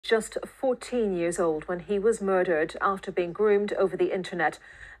Just 14 years old when he was murdered after being groomed over the internet.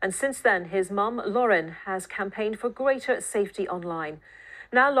 And since then, his mum, Lorin, has campaigned for greater safety online.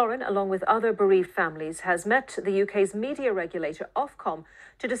 Now, Lorin, along with other bereaved families, has met the UK's media regulator, Ofcom,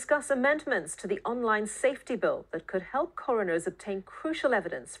 to discuss amendments to the online safety bill that could help coroners obtain crucial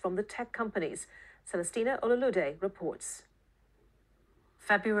evidence from the tech companies. Celestina Ololude reports.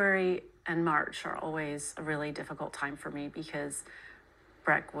 February and March are always a really difficult time for me because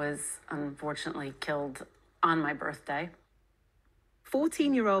Breck was unfortunately killed on my birthday.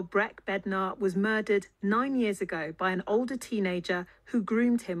 14-year-old Breck Bednar was murdered 9 years ago by an older teenager who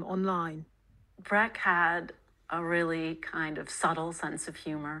groomed him online. Breck had a really kind of subtle sense of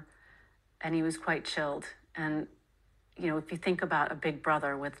humor, and he was quite chilled. And, you know, if you think about a big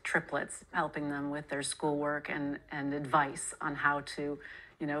brother with triplets, helping them with their schoolwork and advice on how to,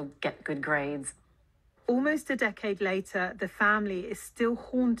 you know, get good grades. Almost a decade later, the family is still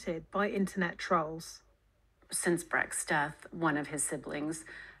haunted by internet trolls. Since Breck's death, one of his siblings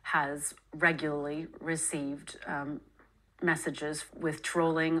has regularly received messages with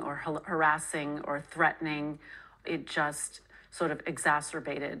trolling or harassing or threatening. It just sort of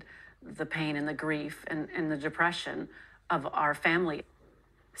exacerbated the pain and the grief and the depression of our family.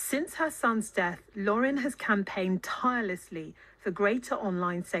 Since her son's death, Lorin has campaigned tirelessly for greater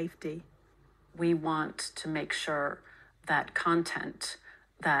online safety. We want to make sure that content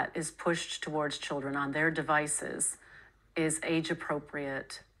that is pushed towards children on their devices is age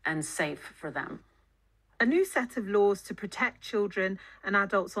appropriate and safe for them. A new set of laws to protect children and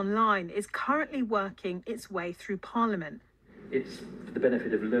adults online is currently working its way through Parliament. It's for the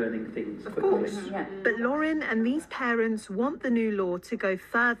benefit of learning things quickly. Of course, yeah. But Lorin and these parents want the new law to go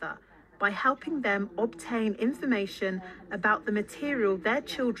further by helping them obtain information about the material their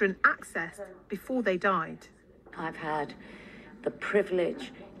children accessed before they died. I've had the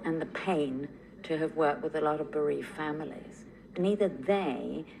privilege and the pain to have worked with a lot of bereaved families. Neither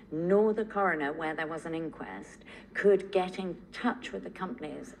they nor the coroner, where there was an inquest, could get in touch with the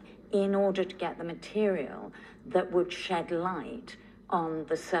companies in order to get the material that would shed light on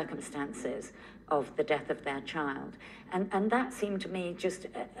the circumstances of the death of their child. And that seemed to me just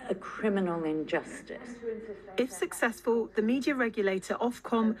a criminal injustice. If successful, the media regulator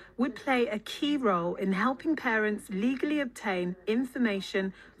Ofcom would play a key role in helping parents legally obtain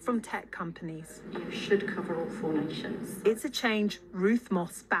information from tech companies. You should cover all 4 nations. It's a change Ruth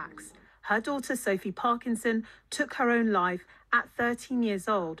Moss backs. Her daughter Sophie Parkinson took her own life at 13 years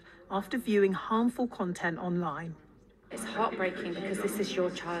old after viewing harmful content online. It's heartbreaking because this is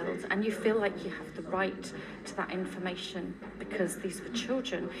your child and you feel like you have the right to that information because these were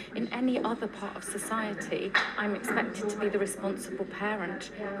children. In any other part of society, I'm expected to be the responsible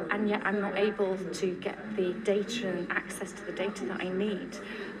parent, and yet I'm not able to get the data and access to the data that I need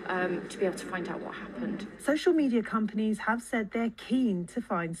to be able to find out what happened. Social media companies have said they're keen to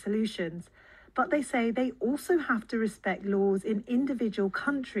find solutions, but they say they also have to respect laws in individual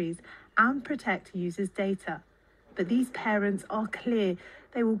countries and protect users' data. But these parents are clear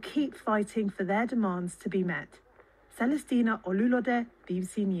they will keep fighting for their demands to be met. Celestina Ololude,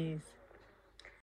 BBC News.